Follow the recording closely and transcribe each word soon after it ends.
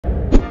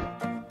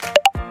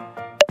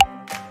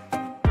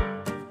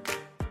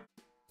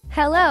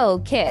Hello,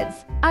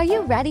 kids! Are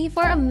you ready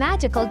for a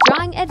magical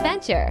drawing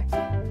adventure?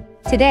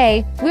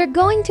 Today, we're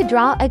going to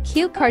draw a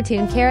cute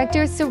cartoon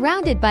character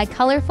surrounded by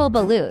colorful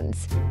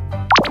balloons.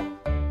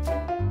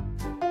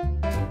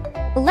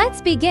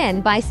 Let's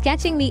begin by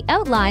sketching the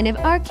outline of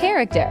our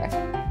character.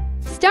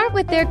 Start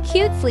with their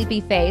cute sleepy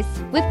face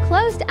with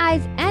closed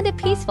eyes and a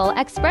peaceful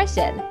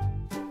expression.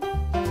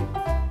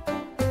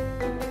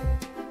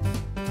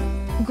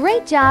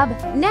 Great job!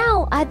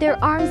 Now add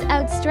their arms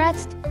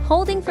outstretched,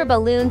 holding for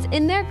balloons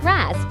in their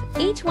grasp,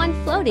 each one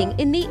floating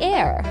in the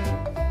air.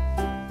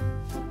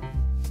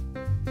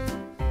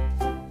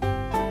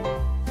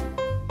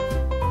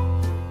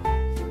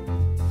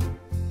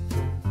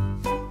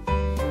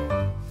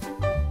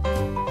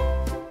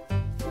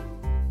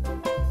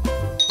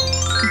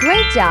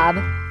 Great job!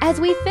 As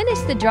we finish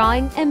the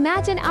drawing,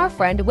 imagine our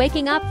friend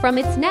waking up from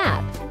its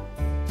nap.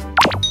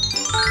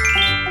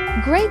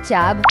 Great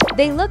job!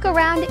 They look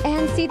around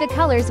and see the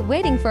colors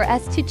waiting for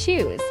us to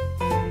choose.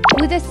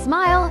 With a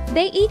smile,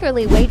 they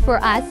eagerly wait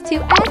for us to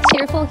add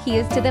cheerful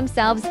hues to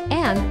themselves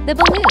and the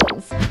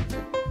balloons.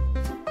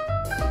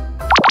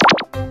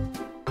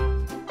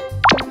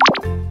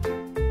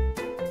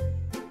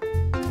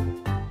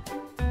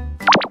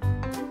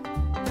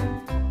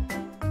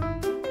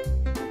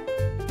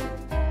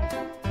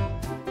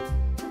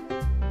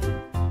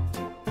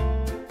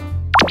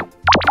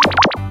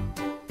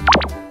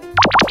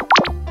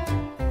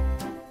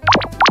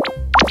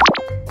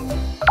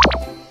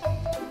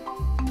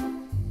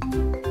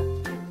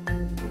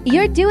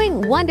 You're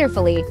doing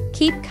wonderfully!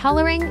 Keep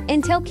coloring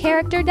until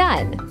character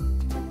done.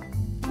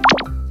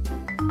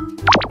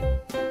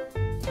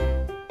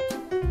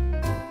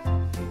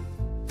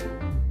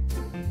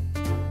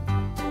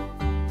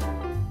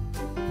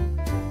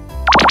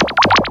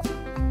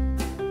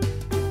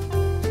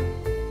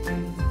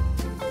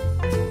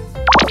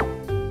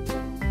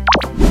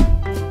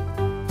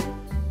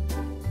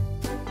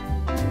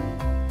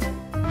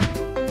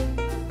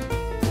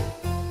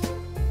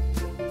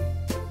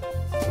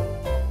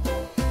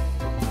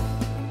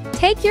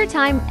 Take your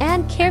time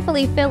and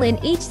carefully fill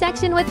in each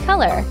section with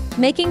color,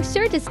 making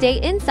sure to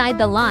stay inside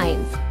the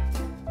lines.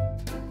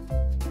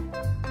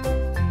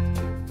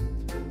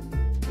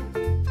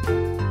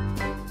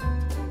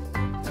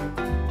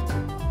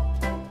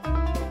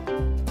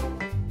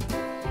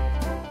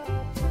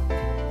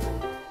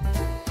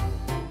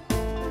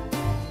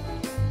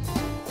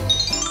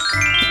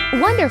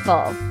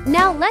 Wonderful!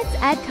 Now let's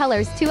add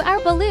colors to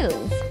our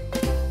balloons.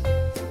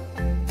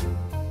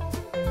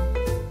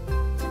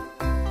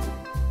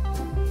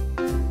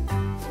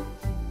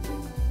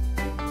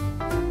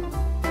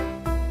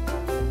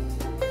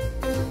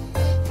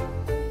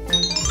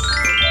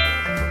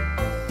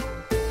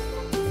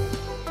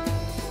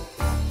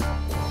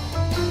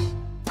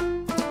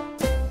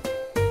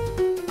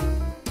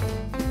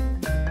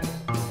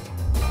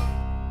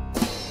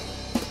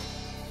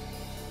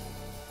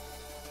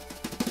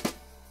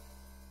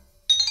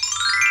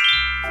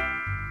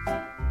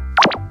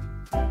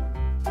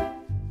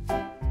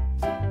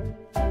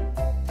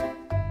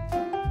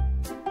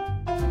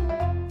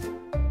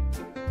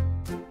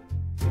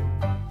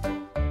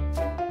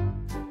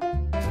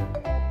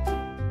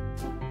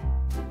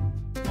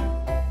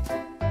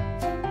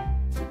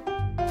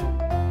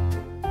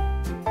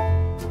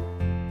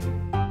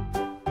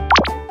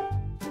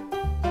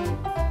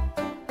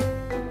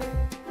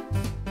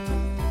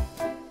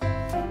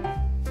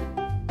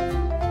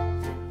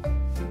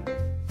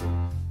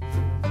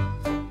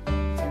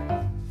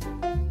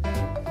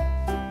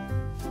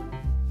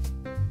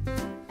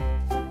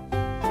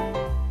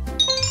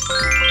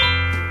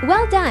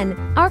 Well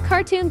done! Our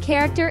cartoon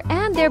character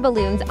and their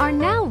balloons are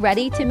now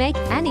ready to make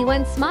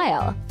anyone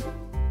smile.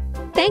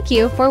 Thank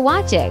you for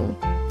watching.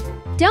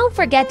 Don't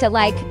forget to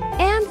like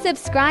and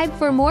subscribe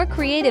for more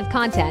creative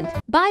content.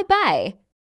 Bye-bye!